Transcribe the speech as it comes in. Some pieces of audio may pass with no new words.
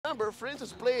remember,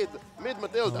 Francis played mid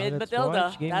Matilda. Mid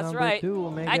Matilda, that's right.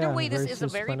 Either way, this is a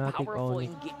very powerful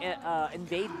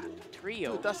invade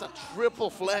trio. Dude, that's a triple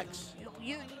flex.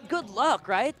 Good luck,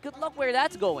 right? Good luck where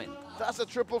that's going. That's a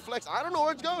triple flex. I don't know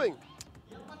where it's going.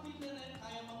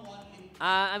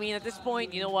 I mean, at this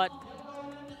point, you know what?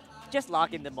 Just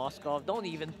lock in the Moskov. Don't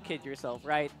even kid yourself,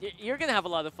 right? You're going to have a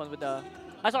lot of fun with the...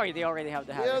 sorry, they already have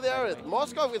the Havoc. Yeah, they are.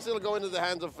 Moskov can still go into the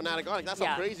hands of FNATIC ONIC. That's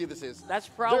how crazy this is. That's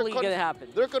probably going to happen.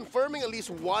 They're confirming at least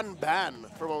one ban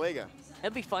from Omega.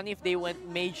 It'd be funny if they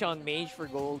went mage on mage for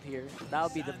gold here. That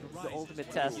would be the ultimate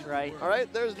test, right? All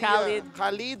right, there's the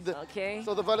Khalid. Okay.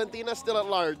 So the Valentina's still at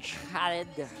large. Khalid.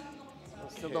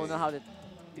 Still don't know how to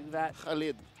do that.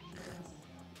 Khalid.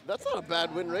 That's not a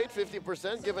bad win rate,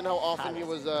 50%, given how often he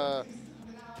was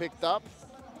picked up.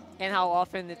 And how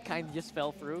often it kind of just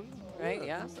fell through, right?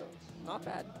 Yeah, so not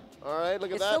bad. All right,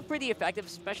 look at that. It's still pretty effective,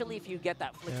 especially if you get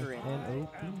that flicker in.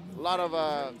 A lot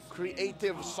of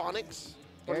creative Sonics.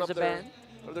 There's a ban.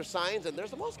 Their signs, and there's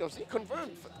the Moscow. See,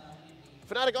 confirmed.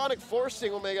 FNATIC ONIC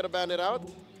forcing Omega to ban it out.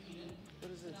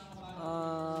 What is this?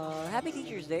 Happy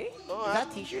Teacher's Day. Oh, is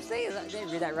that Teacher's Day? Did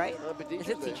I read that right? Is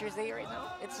it Teacher's Day right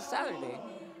now? It's a Saturday.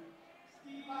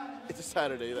 It's a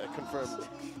Saturday, that confirmed.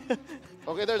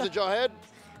 Okay, there's a jawhead.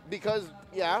 Because,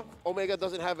 yeah, Omega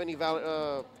doesn't have any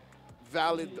valid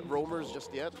roamers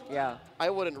just yet. Yeah. I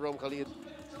wouldn't roam Khalid.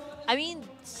 I mean,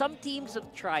 some teams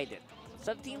have tried it.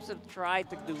 Some teams have tried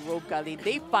to do roam Khalid.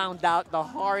 They found out the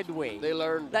hard way. They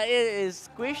learned. That it is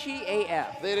squishy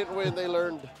AF. They didn't win, they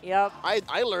learned. Yep.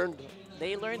 I learned.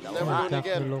 They learned a Never lot. do it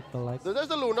again. There's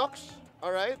the Lunox.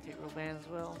 All right. Ban as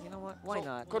well. You know what? Why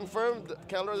not? Confirmed,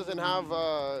 Keller doesn't have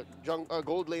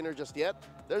gold laner just yet.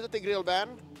 There's a Tigreal ban.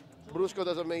 Brusco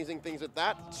does amazing things with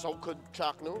that. So could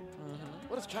Chaknu.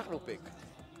 What does Chaknu pick?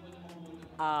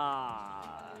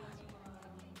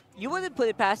 You wouldn't put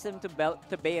it past him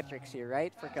to Beatrix here,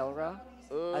 right? For Kelra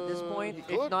at this point,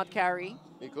 if not carry.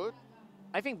 He could.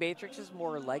 I think Beatrix is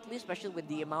more likely, especially with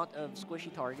the amount of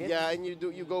squishy targets. Yeah, and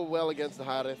you go well against the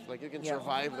Harith. Like you can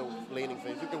survive the laning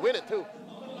phase. You can win it too.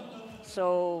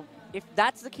 So if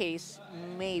that's the case,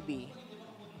 maybe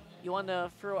you want to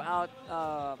throw out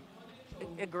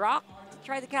a Grok to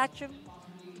try to catch him.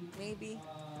 Maybe.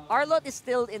 Arlott is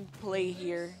still in play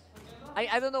here.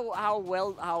 I don't know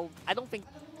how I don't think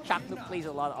Chaknu plays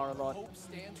a lot of Arlott.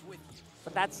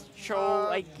 But that's show,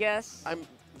 I guess.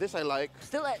 This I like.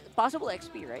 Still a possible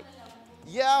XP, right?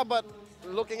 Yeah, but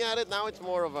looking at it now, it's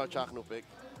more of a Chaknu pick.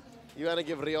 You gotta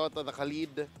give Ryota the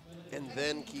Khalid, and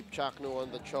then keep Chaknu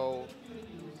on the Cho.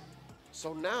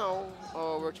 So now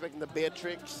we're expecting the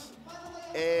Beatrix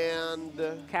and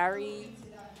carry.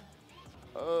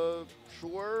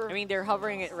 Sure. I mean, they're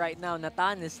hovering it right now.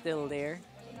 Natan is still there.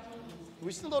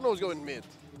 We still don't know who's going mid.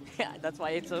 Yeah, that's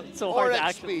why it's so hard to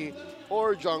actually.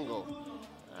 Or jungle.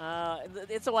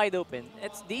 It's a wide open.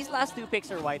 These last two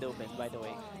picks are wide open, by the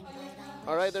way.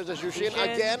 All right, there's a Jushin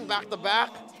again, back to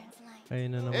back.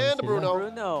 And Bruno.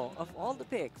 Bruno, of all the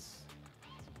picks,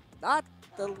 not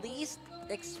the least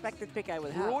expected pick I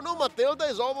would have. Bruno Matilda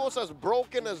is almost as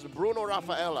broken as Bruno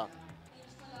Rafaela.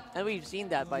 And we've seen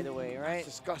that, by the way, right? It's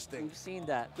disgusting. We've seen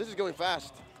that. This is going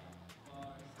fast.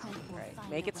 Right.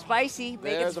 Make it spicy.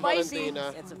 Make it spicy.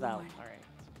 It's a Val. All right.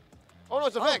 Oh, no,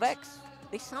 it's a Vex. Vex.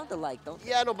 They sound alike, don't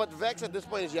they? Yeah, no, but Vex at this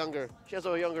point is younger. She has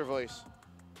a younger voice.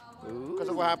 Because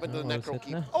of what happened to the Necro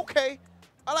Keep. Okay,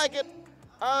 I like it.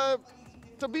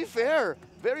 To be fair,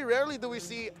 very rarely do we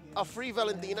see a free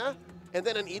Valentina and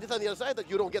then an Edith on the other side that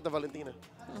you don't get the Valentina.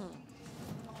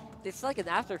 It's like an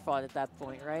afterthought at that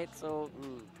point, right? So,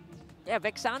 yeah,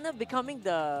 Vexana becoming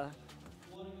the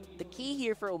key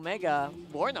here for Omega.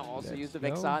 Borna also used the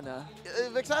Vexana.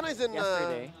 Vexana is in,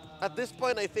 yesterday. At this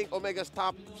point, I think Omega's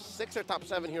top 6 or top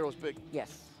 7 heroes pick.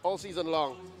 Yes. All season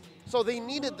long. So they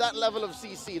needed that level of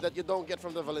CC that you don't get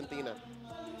from the Valentina.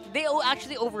 They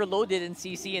actually overloaded in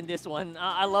CC in this one.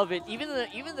 I love it. Even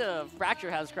the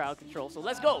Fracture has crowd control. So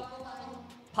let's go.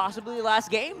 Possibly last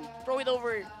game. Throw it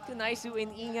over to Naisu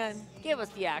and Ingan. Give us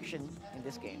the action in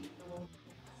this game.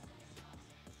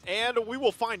 And we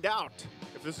will find out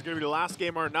if this is going to be the last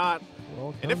game or not.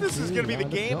 And if this is going to be the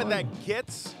game that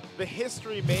gets the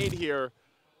history made here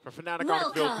for FNATIC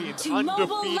ONIC Philippines,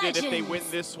 undefeated if they win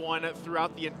this one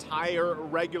throughout the entire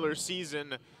regular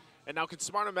season. And now can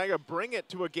Smart Omega bring it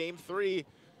to a Game 3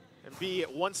 and be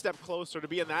one step closer to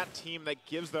being that team that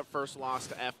gives that first loss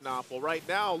to FNOP? Well, right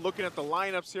now, looking at the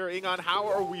lineups here, Ingon, how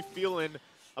are we feeling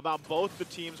about both the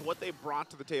teams, what they brought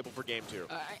to the table for Game 2?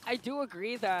 I do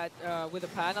agree that with the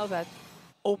panel that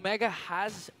Omega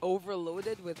has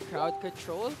overloaded with crowd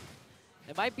control.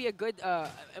 It might be a good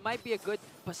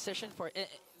position for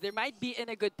they might be in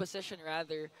a good position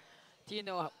rather to, you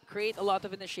know, create a lot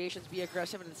of initiations, be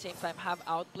aggressive, and at the same time have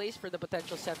outplays for the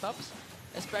potential setups,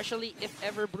 especially if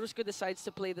ever Brusco decides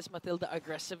to play this Matilda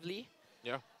aggressively.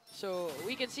 Yeah. So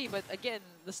we can see, but again,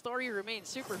 the story remains.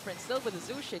 Super Friends still with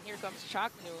the Zushin. Here comes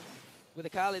Chaknu with the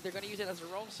Kali. They're going to use it as a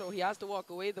roam, so he has to walk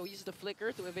away. They'll use the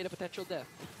flicker to evade a potential death.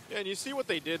 Yeah, and you see what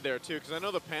they did there too, because I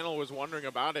know the panel was wondering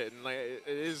about it, and like, it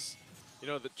is, you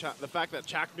know, the fact that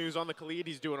Chaknu's on the Khalid,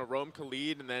 he's doing a roam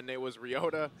Khalid, and then it was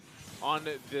Ryota on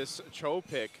this Cho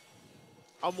pick.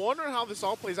 I'm wondering how this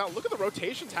all plays out. Look at the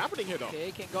rotations happening here, though. Okay,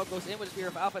 King Gog goes in with a Spear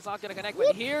of Alpha. It's not going to connect,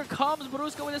 but here comes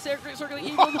Brusco with a Circling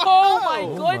Eagle. Oh my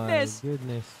goodness! Oh my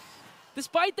goodness.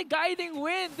 Despite the guiding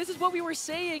wind, this is what we were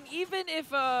saying. Even if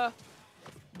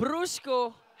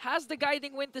Brusco has the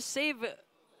guiding wind to save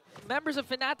members of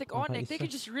FNATIC ONIC, they could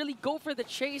just really go for the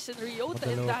chase, and Ryota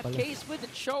in that case with the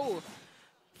Cho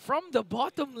from the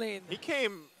bottom lane. He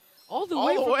came all the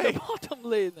way from the bottom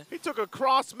lane. He took a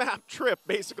cross-map trip,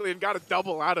 basically, and got a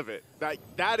double out of it.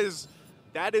 That is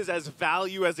as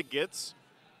value as it gets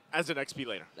as an XP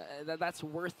laner. That's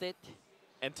worth it.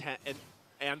 And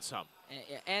some.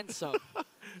 And some.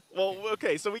 Well,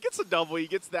 okay, so he gets a double. He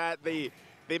gets that. They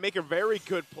make a very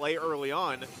good play early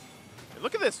on. And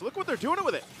look at this. Look what they're doing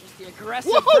with it. Just the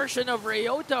aggressive version of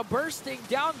Ryota bursting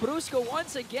down Brusco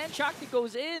once again. Chakti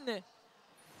goes in.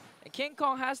 And King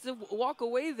Kong has to walk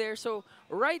away there. So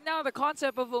right now the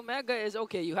concept of Omega is,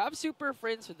 okay, you have Super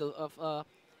Friends of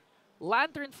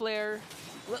Lantern Flare.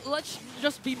 Let's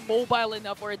just be mobile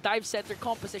enough, or a dive center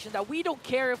composition that we don't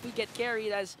care if we get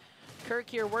carried, as Kirk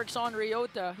here works on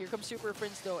Ryota. Here comes Super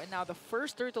Friends though, and now the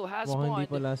first turtle has spawned.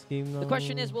 The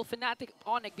question is, will FNATIC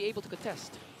ONIC be able to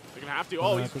contest? They're going to have to.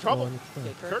 Oh, he's in trouble.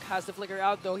 Okay, Kirk has the flicker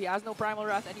out though. He has no Primal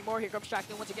Wrath anymore. Here comes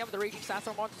Shackton once again with the Raging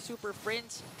Sandstorm onto Super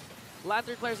Friends.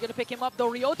 Lantern Player is going to pick him up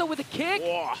though. Ryota with a kick.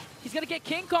 Whoa. He's going to get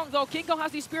King Kong though. King Kong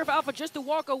has the Spear of Alpha just to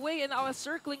walk away, and now a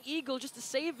Circling Eagle just to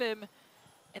save him.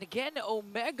 And again,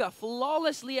 Omega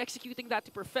flawlessly executing that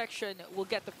to perfection will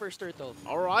get the first turtle.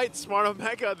 All right, smart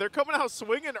Omega. They're coming out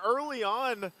swinging early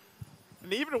on.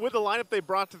 And even with the lineup they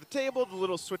brought to the table, the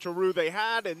little switcheroo they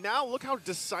had, and now look how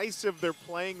decisive they're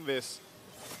playing this.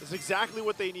 It's exactly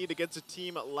what they need against a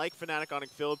team like FNATIC ONIC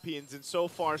Philippines, and so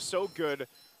far, so good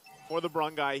for the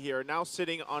Brungai here. Now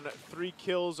sitting on 3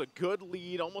 kills, a good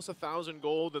lead, almost 1,000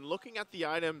 gold, and looking at the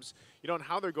items, you know, and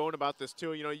how they're going about this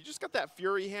too. You know, you just got that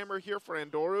Fury Hammer here for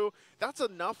Andoru. That's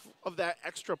enough of that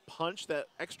extra punch, that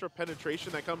extra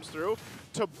penetration that comes through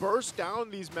to burst down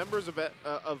these members of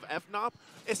FNOP,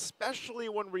 especially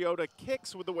when Ryota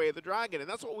kicks with the Way of the Dragon, and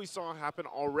that's what we saw happen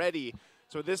already.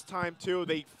 So this time, too,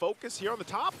 they focus here on the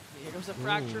top. Here comes a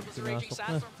fracture with the Raging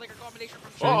Sandstorm Flicker combination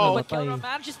from Chaknu, but Kelra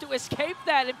manages to escape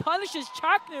that and punishes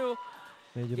Chaknu.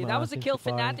 Okay, that was the kill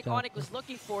FNATIC ONIC was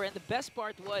looking for, and the best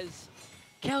part was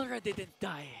Kelra didn't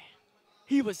die.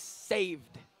 He was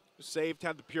saved. Saved,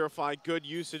 had the Purify. Good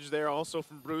usage there also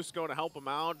from Brusco to help him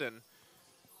out, and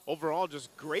overall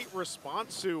just great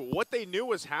response to what they knew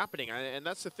was happening. And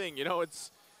that's the thing, you know,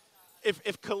 it's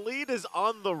if Khalid is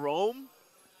on the roam,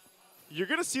 you're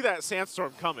gonna see that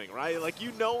Sandstorm coming, right? Like,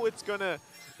 you know it's gonna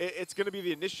be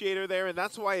the initiator there, and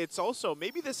that's why it's also,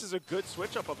 maybe this is a good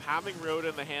switch up of having Ryota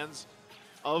in the hands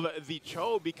of the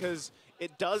Cho, because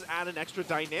it does add an extra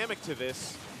dynamic to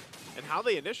this and how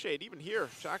they initiate. Even here,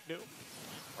 Chaknu.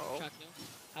 Chaknu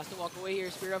has to walk away here.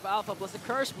 Spear of Alpha plus the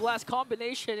Curse Blast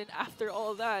combination, and after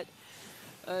all that,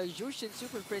 Jushin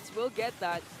Super Prince will get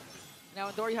that.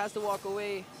 Now Andori has to walk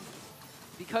away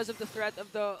because of the threat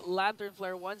of the Lantern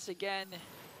Flare once again.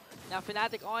 Now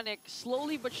FNATIC ONIC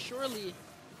slowly but surely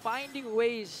finding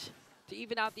ways to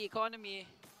even out the economy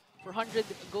for 100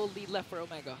 gold lead left for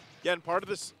Omega. Yeah, and part of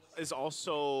this is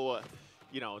also,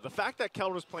 you know, the fact that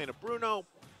Kelra's playing a Bruno,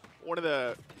 one of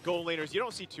the gold laners you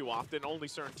don't see too often. Only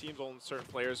certain teams, only certain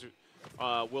players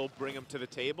will bring him to the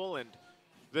table. And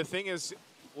the thing is,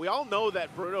 we all know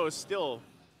that Bruno is still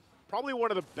probably one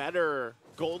of the better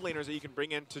gold laners that you can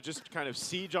bring in to just kind of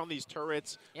siege on these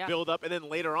turrets, build up, and then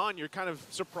later on you're kind of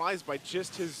surprised by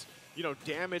just his, you know,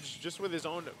 damage just with his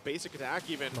own basic attack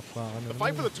even. The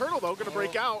fight for the turtle though, gonna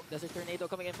break out. There's a Tornado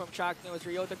coming in from Chaknu as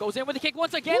Ryota goes in with the kick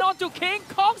once again onto King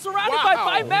Kong, surrounded by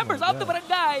 5 members of the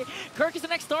Barangay. Kirk is the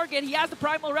next target. He has the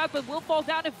Primal Wrath, but will fall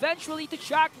down eventually to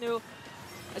Chaknu.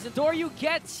 As Endoryu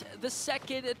gets the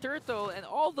second turtle, and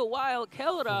all the while,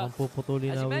 Kelra,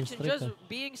 as you mentioned, just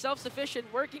being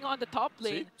self-sufficient, working on the top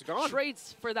lane,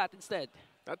 trades for that instead.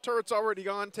 That turret's already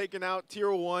gone, taken out, tier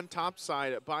 1 top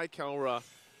side by Kelra.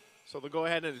 So they'll go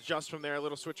ahead and adjust from there, a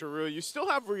little switcheroo. You still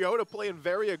have Ryota playing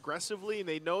very aggressively, and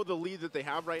they know the lead that they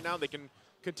have right now. They can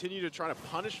continue to try to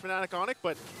punish FNATIC ONIC,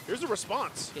 but here's a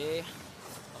response. Okay.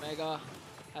 Omega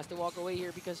has to walk away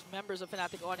here because members of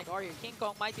FNATIC ONIC are here. King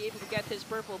Kong might be able to get his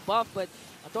purple buff, but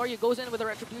Antorio goes in with a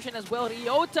retribution as well.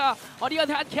 Ryota, on the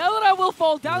other hand, Kelra will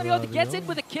fall down. Ryota gets in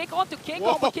with a kick onto King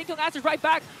Kong, but King Kong answers right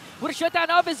back with a shutdown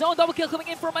of his own. Double kill coming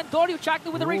in from Antorio.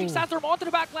 Chaknu with a Raging Sandstorm onto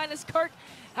the backline as Kirk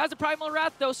has the Primal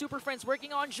Wrath, though. Super Friends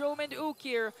working on Jome and Ook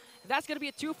here. That's going to be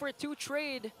a 2-for-2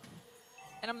 trade.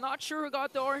 And I'm not sure who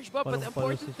got the orange buff, but the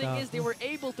important thing is they were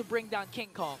able to bring down King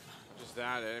Kong. Just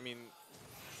that, I mean,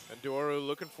 Andoru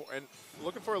looking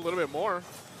for a little bit more.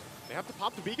 They have to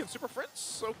pop the beacon. Super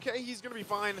Friends, okay, he's going to be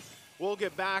fine. We'll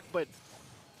get back, but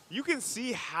you can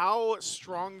see how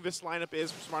strong this lineup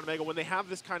is for Smart Omega when they have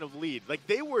this kind of lead. Like,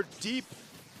 they were deep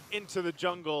into the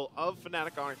jungle of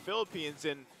FNATIC ONIC Philippines,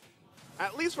 and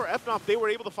at least for FNOP, they were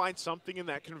able to find something in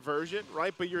that conversion,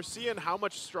 right? But you're seeing how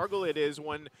much struggle it is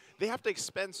when they have to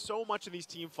expend so much in these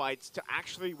team fights to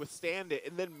actually withstand it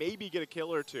and then maybe get a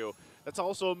kill or two. That's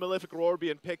also a Malefic Roar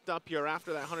being picked up here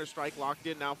after that Hunter Strike locked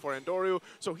in now for Andoru.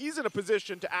 So he's in a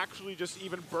position to actually just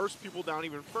even burst people down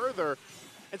even further.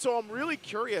 And so I'm really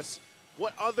curious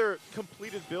what other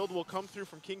completed build will come through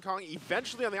from King Kong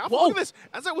eventually on the outfit. Look at this.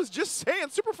 As I was just saying,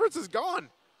 Super Friends is gone.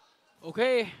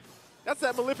 Okay. That's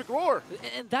that Malefic Roar.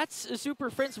 And that's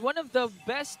Super Friends, one of the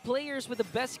best players with the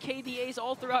best KDAs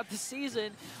all throughout the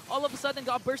season. All of a sudden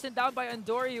got bursted down by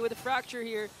Andoru with a fracture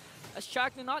here. As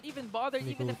Chaknu not even bothered,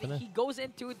 even if he goes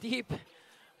in too deep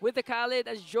with the Khalid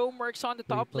as Joe works on the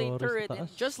top lane turret.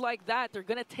 And just like that, they're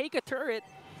going to take a turret.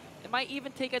 They might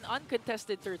even take an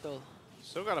uncontested turtle.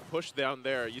 Still got to push down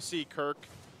there. You see Kirk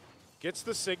gets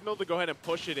the signal to go ahead and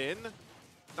push it in.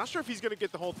 Not sure if he's going to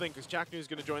get the whole thing because Chaknu is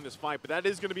going to join this fight, but that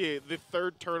is going to be the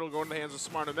third turtle going to the hands of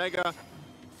Smart Omega.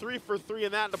 3 for 3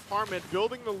 in that department,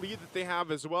 building the lead that they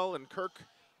have as well, and Kirk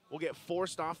will get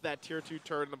forced off that tier 2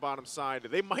 turret on the bottom side.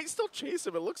 They might still chase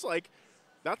him. It looks like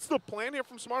that's the plan here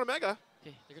from Smart Omega.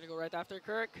 Okay, they're going to go right after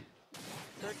Kirk.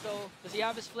 Kirk, though, does he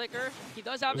have his flicker? He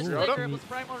does have his flicker with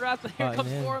Primal Wrath, but here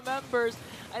comes 4 members.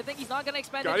 I think he's not going to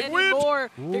expand it anymore.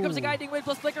 Here comes the Guiding Wind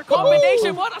plus flicker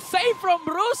combination. What a save from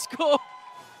Brusco!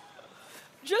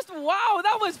 Just wow,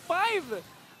 that was 5.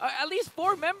 At least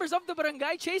 4 members of the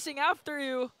barangay chasing after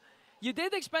you. You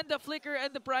did expend the flicker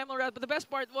and the Primal Wrath, but the best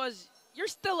part was you're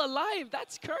still alive.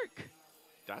 That's Kirk.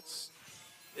 That's,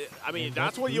 I mean,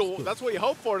 that's what you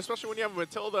hope for, especially when you have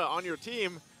Matilda on your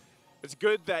team. It's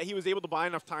good that he was able to buy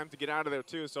enough time to get out of there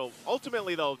too. So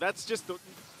ultimately, though, that's just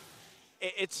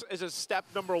it's a step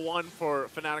number 1 for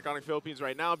FNATIC ONIC Philippines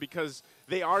right now because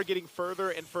they are getting further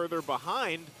and further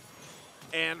behind.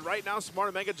 And right now, Smart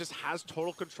Omega just has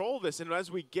total control of this. And as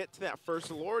we get to that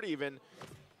first Lord even,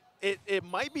 it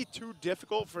might be too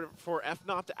difficult for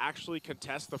FNOP to actually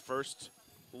contest the first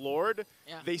Lord.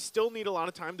 Yeah. They still need a lot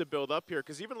of time to build up here.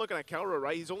 Because even looking at Kelra,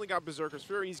 right, he's only got Berserker's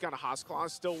Fury. He's got a Haas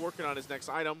Claws, still working on his next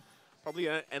item. Probably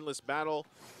an Endless Battle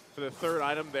for the 3rd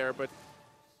item there. But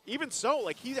even so,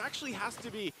 like, he actually has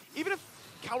to be, even if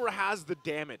Kelra has the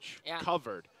damage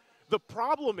covered, the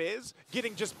problem is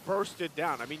getting just bursted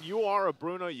down. I mean, you are a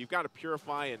Bruno, you've got to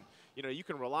purify, and you know you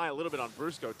can rely a little bit on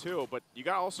Brusco too, but you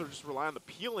got to also just rely on the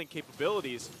peeling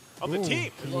capabilities of the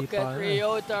team. Look at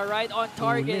Ryota right on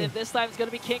target, and this time it's going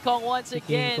to be King Kong once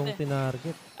again.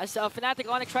 As FNATIC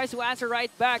ONIC tries to answer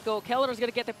right back, though, Keller's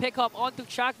going to get the pick up onto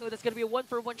Chaknu. That's going to be a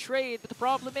 1-for-1 trade, but the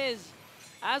problem is,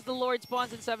 as the Lord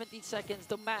spawns in 17 seconds,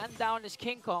 the man down is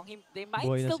King Kong. They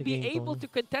might still be able to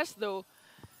contest, though.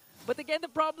 But again, the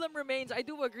problem remains, I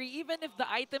do agree, even if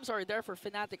the items are there for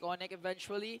FNATIC ONIC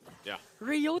eventually,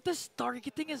 Ryota's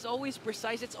targeting is always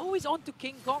precise. It's always on to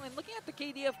King Kong. And looking at the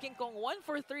KD of King Kong, 1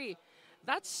 for 3.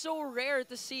 That's so rare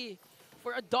to see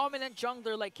for a dominant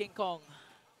jungler like King Kong.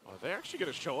 Oh, they're actually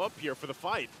going to show up here for the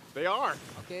fight. They are.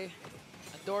 Okay.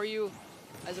 Andoryu,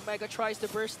 as Omega tries to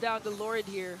burst down the Lord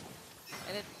here.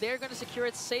 And then they're going to secure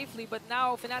it safely, but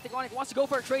now FNATIC ONIC wants to go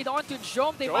for a trade onto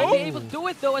Jome. They might be able to do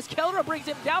it, though, as Kelra brings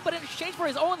him down, but in exchange for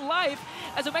his own life,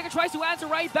 as Omega tries to answer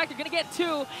right back, they're going to get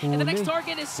 2. And the next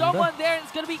target is someone there, and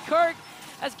it's going to be Kirk,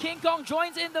 as King Kong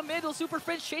joins in the middle. Super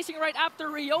Friends chasing right after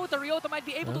Ryota. Ryota might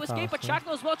be able to escape, but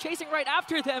Chakno as well chasing right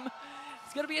after them.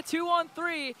 It's going to be a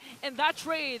 2-on-3, and that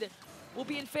trade will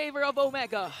be in favor of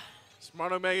Omega.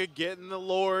 Smart Omega getting the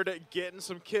Lord, getting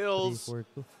some kills.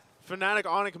 FNATIC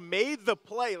ONIC made the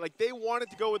play. Like, they wanted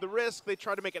to go with the risk. They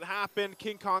tried to make it happen.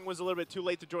 King Kong was a little bit too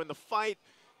late to join the fight.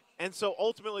 And so,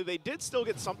 ultimately, they did still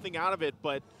get something out of it.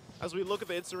 But as we look at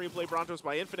the instant replay Brontos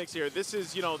by Infinix here, this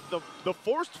is, you know, the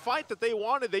forced fight that they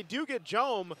wanted. They do get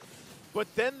Jome, but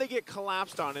then they get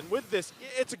collapsed on. And with this,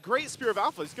 it's a great Spear of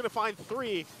Alpha. He's going to find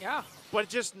 3. Yeah. But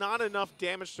just not enough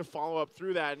damage to follow up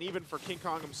through that. And even for King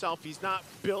Kong himself, he's not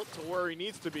built to where he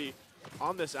needs to be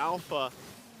on this Alpha.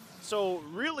 So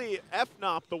really,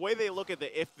 FNOP, the way they look at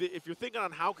it, if you're thinking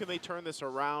on how can they turn this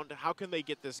around, how can they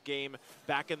get this game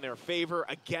back in their favor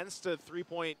against a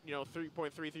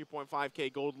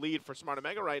 3.5K gold lead for Smart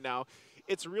Omega right now,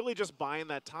 it's really just buying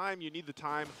that time. You need the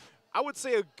time. I would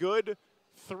say a good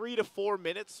 3 to 4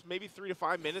 minutes, maybe 3 to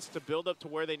 5 minutes to build up to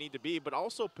where they need to be, but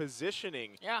also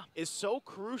positioning is so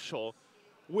crucial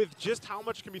with just how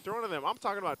much can be thrown at them. I'm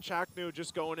talking about Chaknu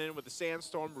just going in with the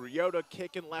Sandstorm, Ryota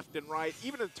kicking left and right.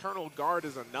 Even Eternal Guard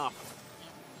is enough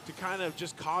to kind of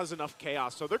just cause enough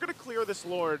chaos. So they're going to clear this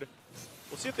Lord.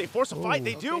 We'll see if they force a fight.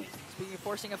 They do. Speaking of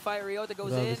forcing a fight, Ryota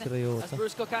goes in. Ryota. As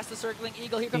Brusco casts the Circling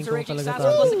Eagle. Here comes the King Kong Raging talaga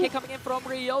Sandstorm. to. Plus the kick coming in from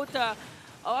Ryota.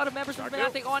 A lot of members from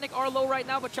FNATIC ONIC are low right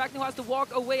now, but Chaknu has to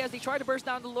walk away as they try to burst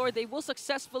down the Lord. They will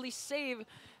successfully save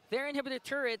their inhibitor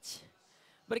turrets.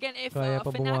 But again, if FNATIC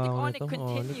ONIC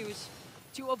continues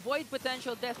to avoid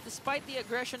potential death despite the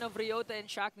aggression of Ryota and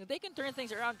Chaknu, they can turn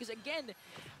things around because again,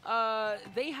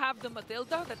 they have the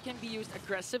Matilda that can be used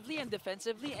aggressively and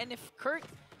defensively, and if Kirk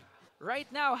right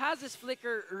now has his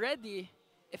flicker ready,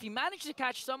 if he manages to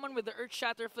catch someone with the Earth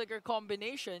Shatter flicker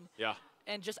combination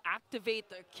and just activate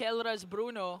Kelra's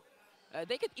Bruno,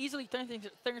 they could easily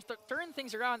turn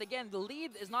things around. Again, the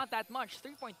lead is not that much,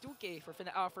 3.2K for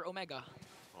Omega.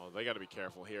 Oh, they got to be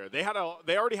careful here. They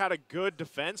already had a good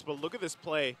defense, but look at this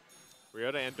play.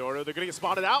 Ryota and Doro, they're going to get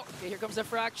spotted out. Okay, here comes the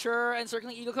Fracture and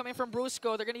Circling Eagle coming from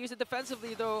Brusco. They're going to use it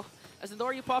defensively, though. As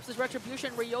Ndoru pops his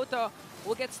Retribution, Ryota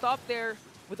will get stopped there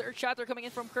with the Earth Shatter coming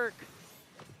in from Kirk.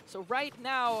 So right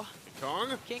now,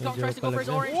 King Kong tries to go for his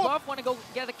orange buff, want to go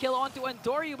get a kill onto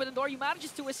Ndoru, but Ndoru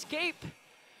manages to escape.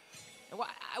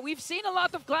 We've seen a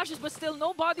lot of clashes, but still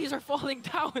no bodies are falling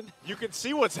down. You can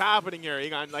see what's happening here,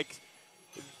 Egon. Like,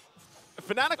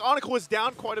 FNATIC ONIC was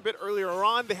down quite a bit earlier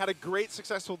on. They had a great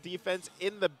successful defense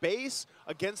in the base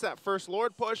against that first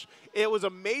Lord push. It was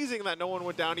amazing that no one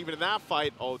went down even in that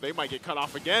fight. Oh, they might get cut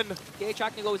off again. Okay,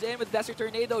 Chaknu goes in with Desert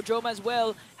Tornado. Joma as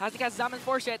well has to cast Zaman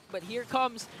Force yet, but here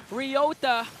comes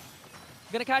Ryota.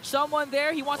 Gonna catch someone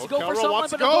there. He wants to go for someone,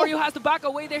 but Ndoru has to back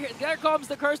away there. There comes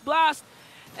the Cursed Blast.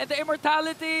 And the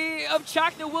immortality of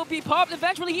Chaknu will be popped.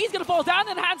 Eventually, he's gonna fall down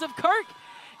in the hands of Kirk.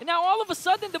 And now all of a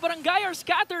sudden, the Barangay are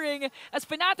scattering as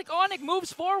FNATIC ONIC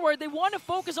moves forward. They want to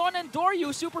focus on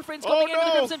Ndoru. Super Friends coming in with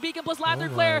the Crimson Beacon plus Lantern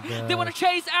Flare. They want to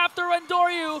chase after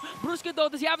Ndoru. Brusco, though,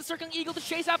 does he have a Circling Eagle to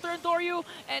chase after Ndoru?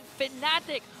 And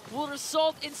FNATIC will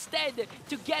result instead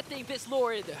to getting this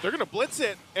Lord. They're going to blitz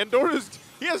it. Ndoru's,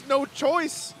 he has no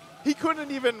choice. He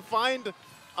couldn't even find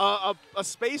a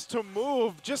space to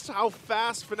move. Just how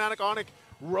fast FNATIC ONIC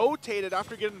rotated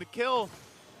after getting the kill.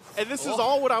 And this is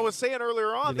all what I was saying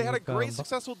earlier on. They had a great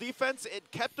successful defense.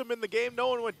 It kept them in the game. No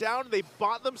one went down. They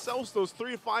bought themselves those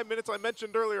 3 to 5 minutes I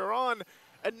mentioned earlier on.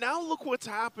 And now look what's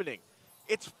happening.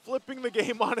 It's flipping the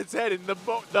game on its head. And the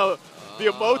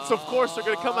emotes, of course, are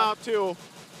going to come out too.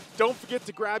 Don't forget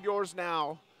to grab yours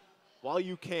now while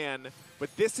you can.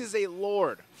 But this is a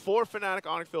Lord for FNATIC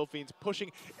ONIC Philippines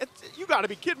pushing. You got to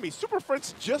be kidding me. Super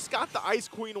Friends just got the Ice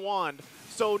Queen wand.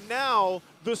 So now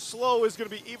the slow is going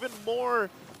to be even more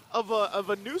of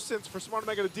a nuisance for Smart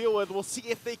Omega to deal with. We'll see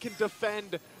if they can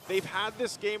defend. They've had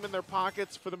this game in their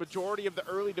pockets for the majority of the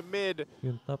early to mid.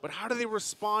 But how do they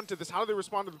respond to this? How do they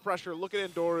respond to the pressure? Look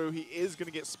at Ndoru. He is going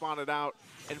to get spotted out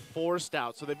and forced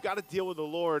out. So they've got to deal with the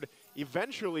Lord,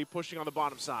 eventually pushing on the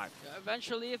bottom side.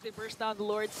 Eventually, if they burst down the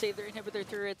Lord, save their inhibitor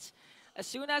turrets. As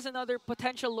soon as another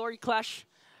potential Lord clash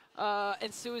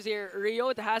ensues here,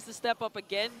 Ryota has to step up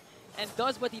again and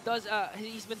does what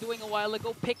he's been doing a while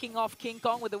ago, picking off King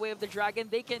Kong with the Way of the Dragon.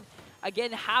 They can,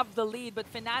 again, have the lead,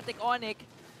 but FNATIC ONIC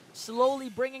slowly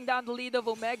bringing down the lead of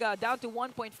Omega, down to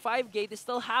 1.5 gate. They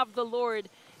still have the Lord,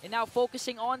 and now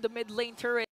focusing on the mid lane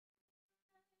turret.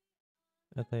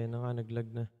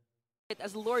 Naglag na.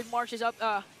 As the Lord marches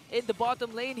up in the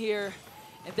bottom lane here,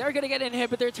 and they're going to get an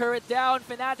inhibitor turret down.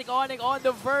 FNATIC ONIC on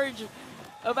the verge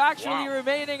of actually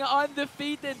remaining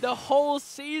undefeated the whole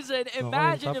season.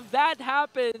 Imagine if that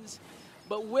happens.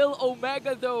 But will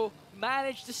Omega, though,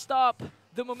 manage to stop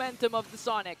the momentum of the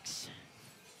Sonics?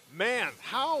 Man,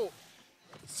 how?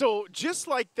 So just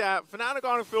like that, FNATIC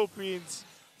ONIC Philippines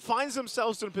finds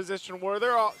themselves in a position where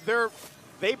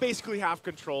they basically have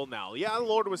control now. Yeah, the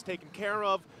Lord was taken care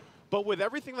of, but with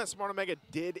everything that Smart Omega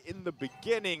did in the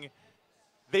beginning,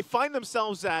 they find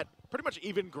themselves at pretty much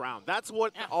even ground. That's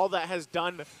what all that has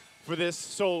done for this.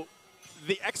 So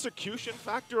the execution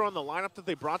factor on the lineup that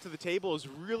they brought to the table is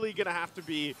really going to have to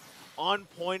be on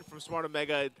point from Smart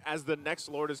Omega as the next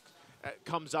Lord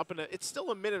comes up, and it's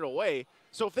still a minute away.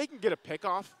 So if they can get a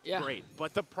pickoff, great.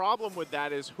 But the problem with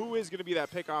that is who is going to be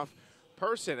that pickoff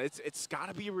person? It's got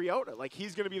to be Ryota. Like,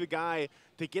 he's going to be the guy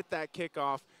to get that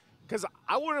kickoff. Because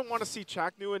I wouldn't want to see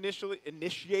Chaknu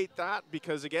initiate that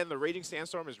because, again, the Raging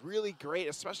Sandstorm is really great,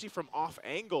 especially from off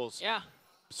angles. Yeah.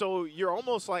 So you're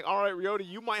almost like, all right, Ryota,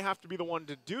 you might have to be the one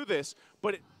to do this.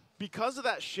 But because of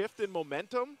that shift in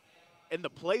momentum and the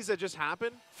plays that just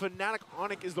happened, FNATIC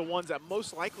ONIC is the ones that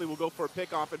most likely will go for a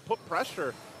pickoff and put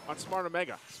pressure on Smart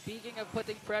Omega. Speaking of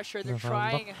putting pressure, they're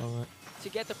trying to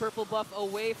get the purple buff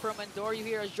away from Andoryu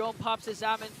here as Jom pops his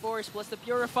Salmon Force plus the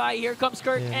Purify. Here comes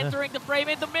Kirk entering the frame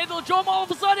in the middle. Jom all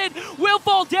of a sudden will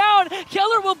fall down.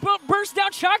 Keller will burst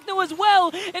down Chaknu as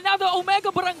well. And now the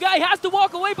Omega Barangay has to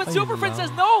walk away, but Superfriend says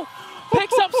no.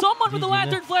 Picks up someone with the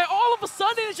Lantern Flare. All of a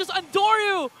sudden it's just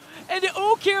Andoryu and the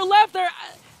Ukir left there.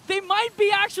 They might be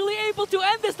actually able to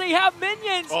end this. They have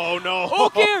minions. Oh, no.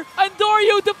 Ukir and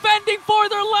Andoryu defending for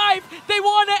their life. They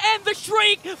want to end the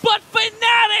streak, but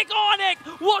FNATIC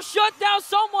ONIC will shut down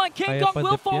someone. King Kong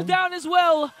will fall down as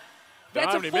well.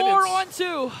 That's a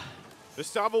 4-on-2. The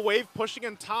Stava Wave pushing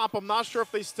in top. I'm not sure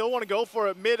if they still want to go for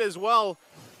it mid as well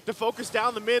to focus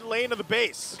down the mid lane of the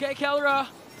base. Okay, Kelra.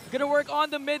 Gonna work on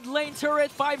the mid lane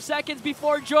turret. 5 seconds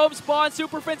before Jom spawns.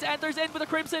 Superfrince enters in with a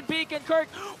Crimson Peak, and Kirk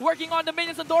working on the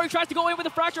minions. And Dory tries to go in with a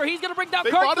Fracture. He's gonna bring down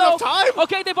They Kirk, bought though. enough time.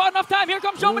 Okay, they bought enough time. Here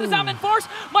comes Jom with his Salmon Force.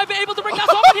 Might be able to bring down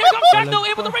someone. Here comes Chakno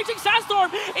in with the Raging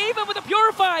Sandstorm. Even with the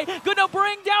Purify, gonna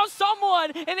bring down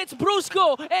someone. And it's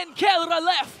Brusco and Kelra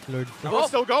left. Oh,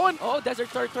 still going. Oh, Desert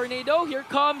Tornado. Here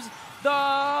comes the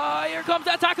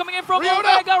attack coming in from Ryota.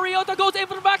 Omega. Ryota goes in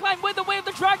for the backline with the Wave of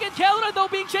the Dragon. Kelra, though,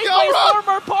 being chased by his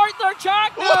former partner,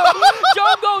 Chaknu.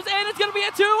 Jom goes in. It's going to be a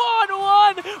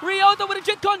 2-on-1. Ryota with a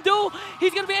Jit Kondu.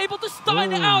 He's going to be able to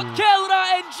stun out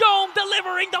Kelra, and Jom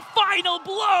delivering the final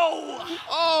blow.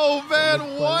 Oh,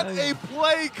 man, what a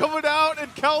play coming out,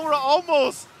 and Kelra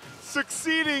almost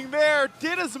succeeding there.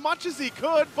 Did as much as he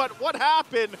could, but what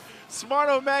happened? Smart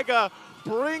Omega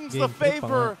brings the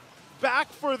favor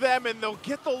back for them, and they'll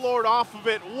get the Lord off of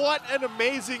it. What an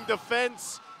amazing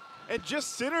defense, and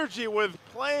just synergy with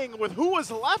playing with who was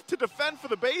left to defend for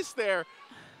the base there.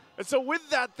 And so with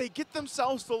that, they get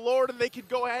themselves the Lord, and they can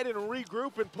go ahead and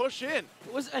regroup and push in.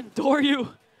 It was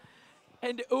Andoryu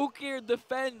and Ukir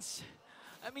defense.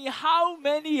 I mean, how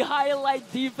many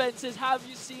highlight defenses have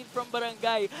you seen from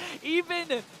Barangay?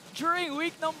 Even during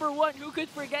week number 1, who could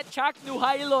forget Chaknu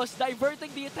Hylos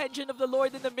diverting the attention of the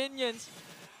Lord and the minions?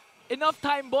 Enough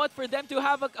time bought for them to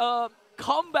have a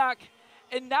comeback.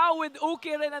 And now with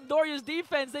Ukir and Andoryu's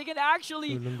defense, they can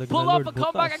actually pull off a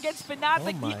comeback against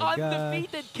FNATIC, the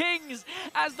undefeated Kings,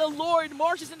 as the Lord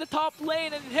marches in the top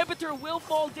lane and Inhibitor will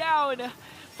fall down.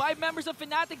 5 members of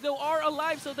FNATIC, though, are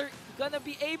alive, so they're going to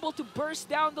be able to burst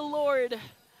down the Lord.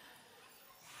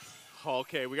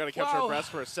 Okay, we got to catch our breath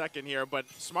for a second here, but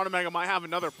Smart Omega might have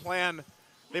another plan.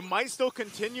 They might still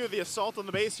continue the assault on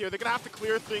the base here. They're going to have to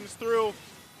clear things through.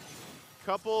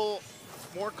 Couple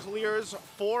more clears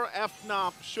for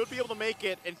FNOP. Should be able to make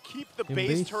it and keep the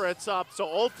base turrets up. So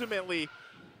ultimately,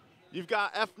 you've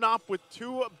got FNOP with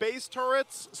 2 base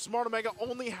turrets. Smart Omega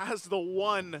only has the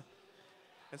 1.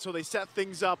 And so they set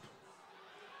things up.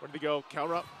 Where did they go?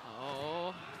 Kelra?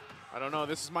 Oh. I don't know.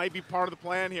 This might be part of the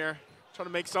plan here. Trying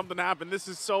to make something happen. This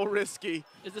is so risky.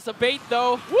 Is this a bait,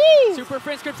 though? Woo! Super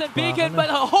Prince Crimson Beacon, but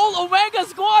a whole Omega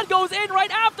squad goes in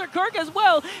right after Kirk as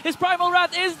well. His Primal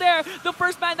Wrath is there. The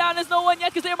first man down is no one yet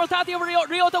because the Immortality of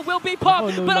Ryota will be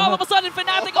popped. But all of a sudden,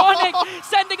 FNATIC ONIC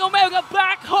sending Omega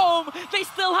back home. They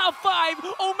still have 5.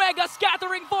 Omega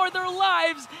scattering for their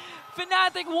lives.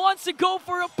 FNATIC wants to go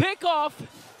for a pickoff.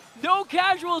 No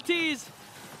casualties.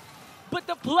 But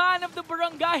the plan of the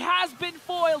Barangay has been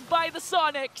foiled by the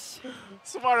Sonics.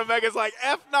 Smart Omega's like,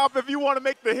 FNOP, if you want to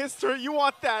make the history, you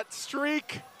want that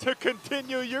streak to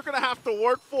continue, you're going to have to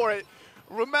work for it.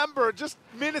 Remember, just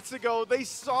minutes ago, they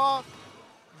saw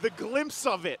the glimpse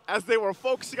of it as they were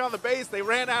focusing on the base. They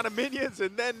ran out of minions,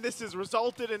 and then this has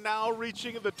resulted in now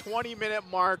reaching the 20-minute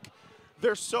mark.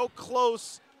 They're so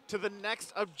close to the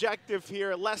next objective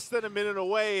here, less than a minute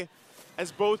away. As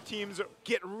both teams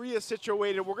get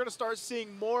re-situated, we're going to start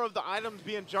seeing more of the items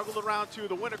being juggled around too.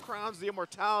 The Winter Crowns, the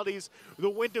Immortalities, the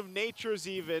Wind of Natures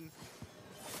even.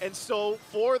 And so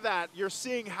for that, you're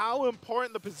seeing how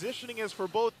important the positioning is for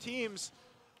both teams.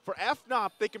 For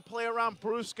FNOP, they can play around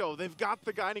Brusco. They've got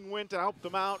the Guiding Wind to help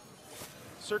them out.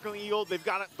 Circling Eagle, they've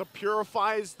got the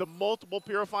Purifies, the multiple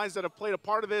Purifies that have played a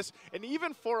part of this. And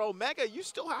even for Omega, you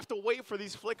still have to wait for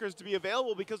these flickers to be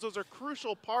available because those are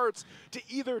crucial parts to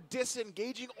either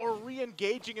disengaging or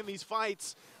re-engaging in these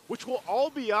fights, which will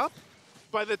all be up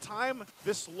by the time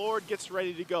this Lord gets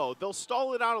ready to go. They'll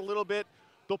stall it out a little bit,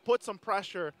 they'll put some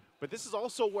pressure, but this is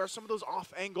also where some of those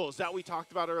off angles that we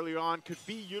talked about earlier on could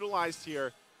be utilized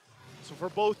here. So for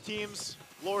both teams,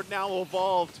 Lord now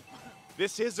evolved.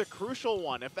 this is a crucial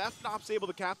one. If FNOP's able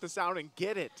to cap this out and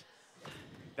get it,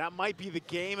 that might be the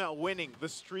game at winning, the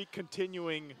streak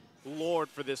continuing Lord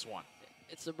for this one.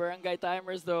 It's the barangay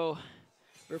timers though.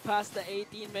 We're past the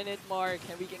 18-minute mark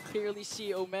and we can clearly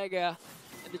see Omega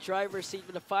in the driver's seat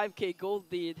with a 5K gold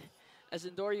lead as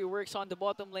Endoryu works on the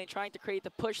bottom lane trying to create a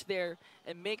push there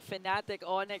and make FNATIC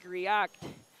ONIC react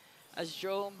as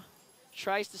Jome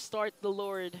tries to start the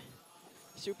Lord.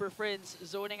 Super Friends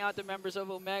zoning out the members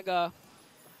of Omega.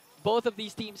 Both of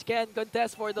these teams can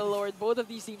contest for the Lord. Both of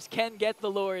these teams can get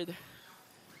the Lord.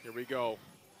 Here we go.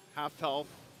 Half health.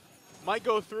 Might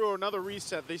go through another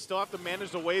reset. They still have to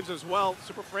manage the waves as well.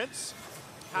 Super Prince,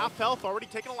 half health, already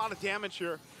taking a lot of damage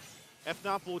here.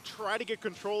 FNOP will try to get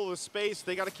control of the space.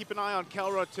 They got to keep an eye on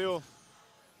Kelra too.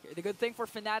 The good thing for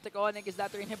FNATIC ONIC is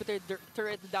that their inhibitor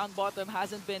turret down bottom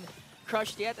hasn't been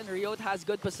crushed yet, and Ryota has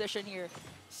good position here.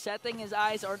 Setting his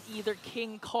eyes on either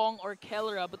King Kong or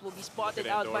Kelra, but will be spotted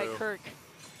out by Kirk.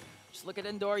 Just look at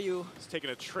Endoryu. He's taking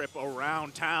a trip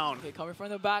around town. Okay, coming from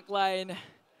the back line.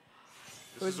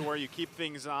 This is where you keep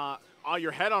things on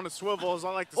your head on a swivel, as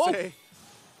I like to say.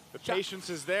 The patience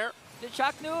is there. Did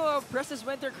Chaknu press his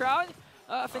Winter Crown?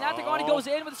 FNATIC ONIC goes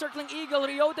in with a Circling Eagle.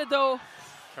 Ryota though.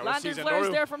 Lantern flares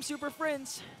there from Super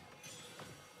Friends.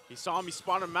 He saw him, he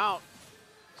spotted him out.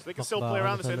 So they can still play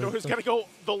around this. Endoryu's got to go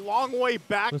the long way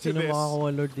back to this.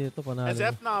 As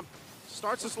FNOP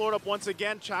starts this load up once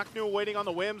again. Chaknu waiting on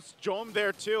the whims. Jome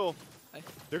there too.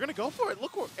 They're going to go for it.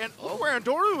 Look where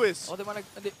Endoryu is. Oh,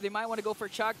 they might want to go for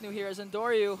Chaknu here as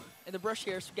Endoryu in the brush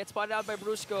here. Gets spotted out by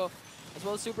Brusco. As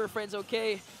well as Super Friends,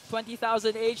 okay.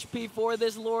 20,000 HP for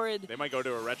this Lord. They might go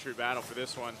to a retreat battle for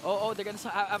this one. Oh, they're going to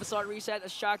have a slot reset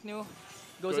as Chaknu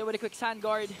goes in with a quick sand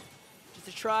guard. Just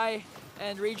to try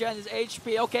and regen his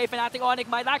HP. Okay, FNATIC ONIC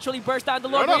might actually burst down the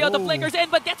Lord. Ryota flickers in,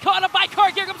 but gets caught up by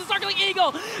Kirk. Here comes the Circling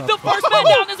Eagle. The first man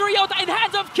down is Ryota in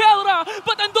hands of Kelra,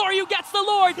 but Endoryu gets the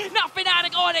Lord. Now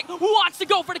FNATIC ONIC wants to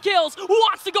go for the kills,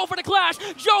 wants to go for the clash.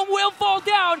 Jome will fall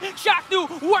down.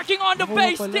 Chaknu working on the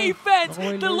base defense.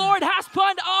 The Lord has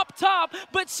punned up top,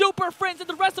 but Super Friends and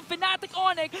the rest of FNATIC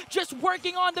ONIC just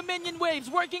working on the minion waves,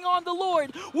 working on the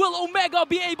Lord. Will Omega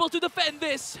be able to defend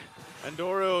this?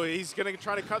 Endoryu, he's going to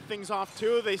try to cut things off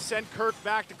too. They send Kirk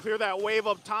back to clear that wave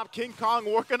up top. King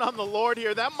Kong working on the Lord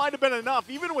here. That might have been enough,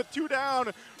 even with 2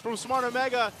 down from Smart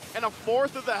Omega and a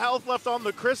 4th of the health left on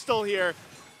the Crystal here.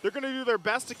 They're going to do their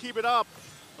best to keep it up.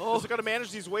 Just got to manage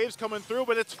these waves coming through,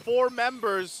 but it's 4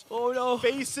 members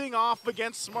facing off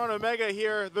against Smart Omega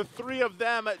here. The 3 of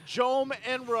them, Jome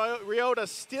and Ryota,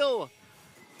 still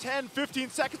 10, 15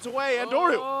 seconds away.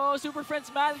 Endoryu. Oh, Super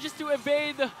Friends manages to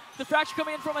evade the fracture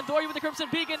coming in from Endoryu with the Crimson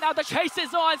Beacon. Now the chase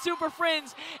is on. Super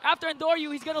Friends after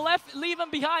Endoryu. He's going to leave him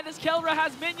behind as Kelra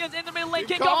has minions in the middle lane.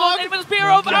 King Kong goes in with a Spear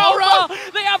of Alpha.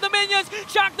 They have the minions.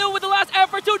 Chaknu with the last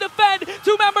effort to defend.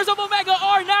 2 members of Omega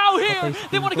are now here.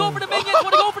 They want to go for the minions,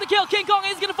 want to go for the kill. King Kong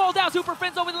is going to fall down. Super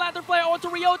Friends over the Lantern Flare onto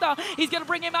Ryota. He's going to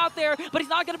bring him out there, but he's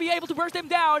not going to be able to burst him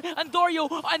down. Endoryu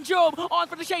and Jome on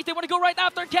for the chase. They want to go right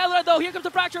after Kelra though. Here comes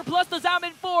the fracture plus the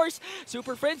Zamin Force.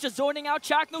 Super Friends just zoning out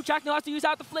Chaknu. Chaknu has to use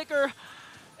out the flicker.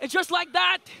 It's just like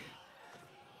that.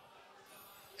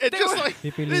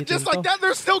 Just like that,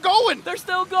 they're still going. They're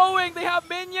still going. They have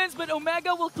minions, but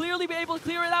Omega will clearly be able to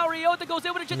clear it out. Ryota goes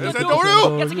in with a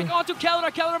Endoryu. Gets a kick onto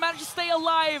Kelra. Kelra manages to stay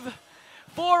alive.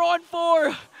 4 on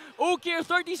 4. Ukir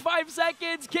 35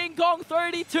 seconds. King Kong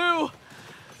 32.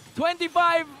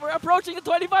 25, we're approaching the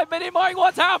 25-minute mark.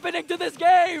 What's happening to this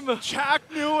game?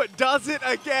 Chaknu does it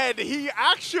again. He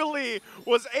actually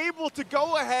was able to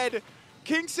go ahead,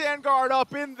 King Sandguard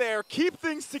up in there, keep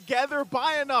things together,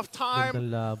 buy enough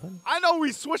time. I know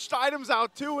we switched items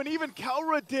out too, and even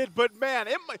Kelra did, but man,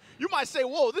 you might say,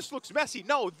 whoa, this looks messy.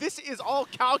 No, this is all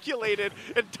calculated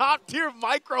and top-tier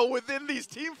micro within these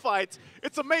team fights.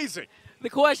 It's amazing. The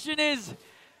question is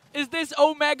this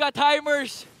Omega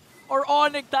timers or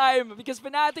ONIC time? Because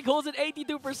FNATIC holds an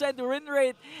 82% win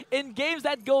rate in games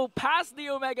that go past the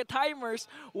Omega timers,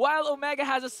 while Omega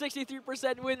has a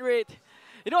 63% win rate.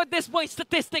 You know, at this point,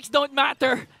 statistics don't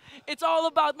matter. It's all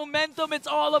about momentum, it's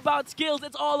all about skills,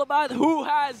 it's all about who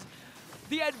has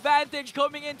the advantage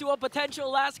coming into a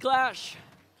potential last clash.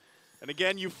 And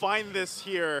again, you find this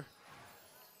here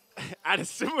at a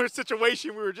similar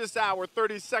situation we were just at. We're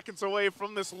 30 seconds away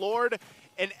from this Lord,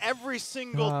 and every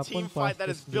single team fight that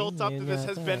is built up to this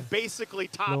has been basically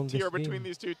top tier between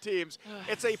these two teams.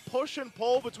 It's a push and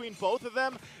pull between both of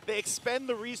them. They expend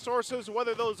the resources,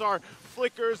 whether those are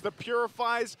flickers, the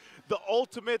purifies, the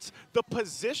ultimates, the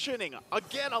positioning.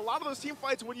 Again, a lot of those team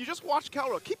fights, when you just watch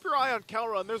Kelra, keep your eye on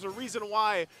Kelra, and there's a reason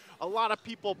why a lot of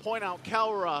people point out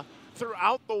Kelra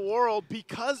throughout the world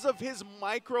because of his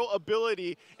micro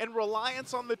ability and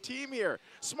reliance on the team here.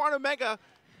 Smart Omega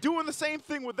doing the same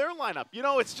thing with their lineup. You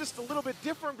know, it's just a little bit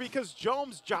different because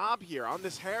Jome's job here on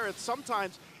this Harriet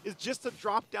sometimes is just to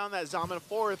drop down that Zaman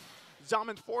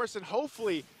Forest and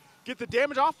hopefully get the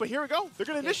damage off, but here we go. They're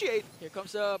going to initiate. Here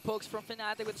comes pokes from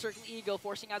FNATIC with Circling Eagle,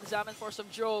 forcing out the Zaman Force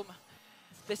of Jome.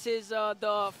 This is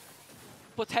the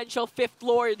potential 5th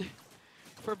Lord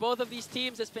for both of these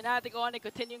teams as FNATIC ONIC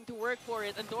continuing to work for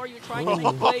it. Andoryu trying to make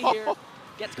a play here.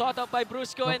 Gets caught up by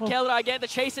Brusco and Kelra again. The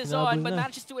chase is on, but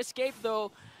manages to escape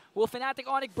though. Will FNATIC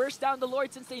ONIC burst down the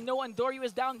Lord since they know Andoryu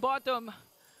is down bottom?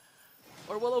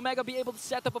 Or will Omega be able to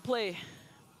set up a play?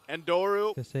 And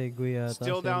Doru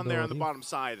still down there on the bottom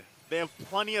side. They have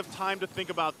plenty of time to think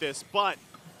about this, but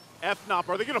FNOP,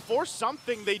 are they going to force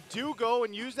something? They do go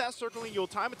and use that circling Yule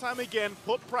time and time again,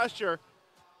 put pressure.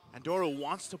 And Doru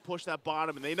wants to push that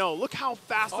bottom, and they know, look how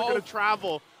fast they're going to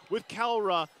travel with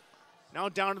Kelra. Now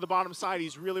down to the bottom side,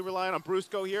 he's really relying on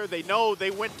Brusco here. They know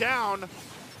they went down.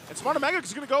 And Smart Omega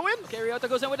is going to go in. Ryota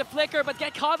goes in with a flicker, but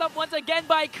get caught up once again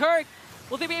by Kirk.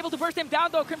 Will they be able to burst him down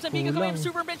though? Crimson Beacon coming in from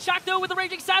Super Mid. Shakto with the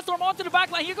Raging Sandstorm onto the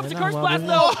backline. Here comes the Curse Blast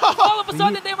though. All of a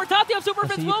sudden, the Immortality of Super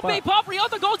Friends will be popped.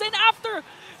 Ryota goes in after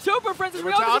Super Friends.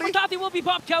 Ryota's Immortality will be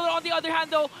popped. Keller on the other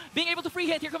hand though, being able to free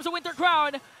hit. Here comes the Winter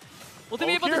Crown. Will they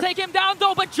be able to take him down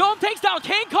though? But Jome takes down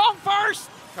King Kong first.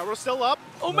 Kelra's still up.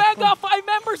 Omega, 5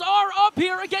 members are up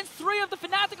here against 3 of the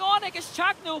FNATIC ONIC. As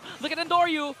Chaknu, look at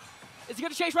Andoryu. Is he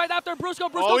going to chase right after Brusco?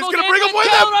 Brusco he's goes going to in bring him with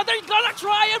him! They're going to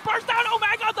try and burst down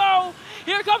Omega, though!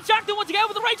 Here comes Chaknu once again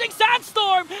with the Raging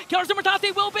Sandstorm! Kelra's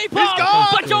Immortality will be popped,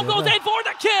 but Jome goes in for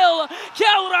the kill!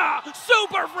 Kelra,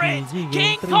 Super Fringe,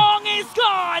 King Kong is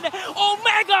gone!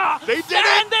 Omega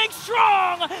standing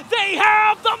strong! They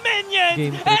have the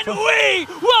minions! And we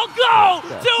will go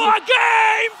to a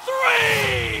Game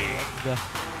 3!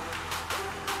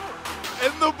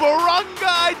 And the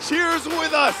barangay cheers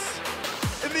with us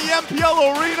in the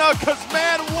MPL arena, because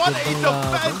man, what a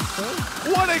defense,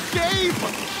 what a game.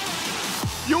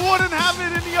 You wouldn't have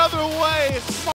it any other way.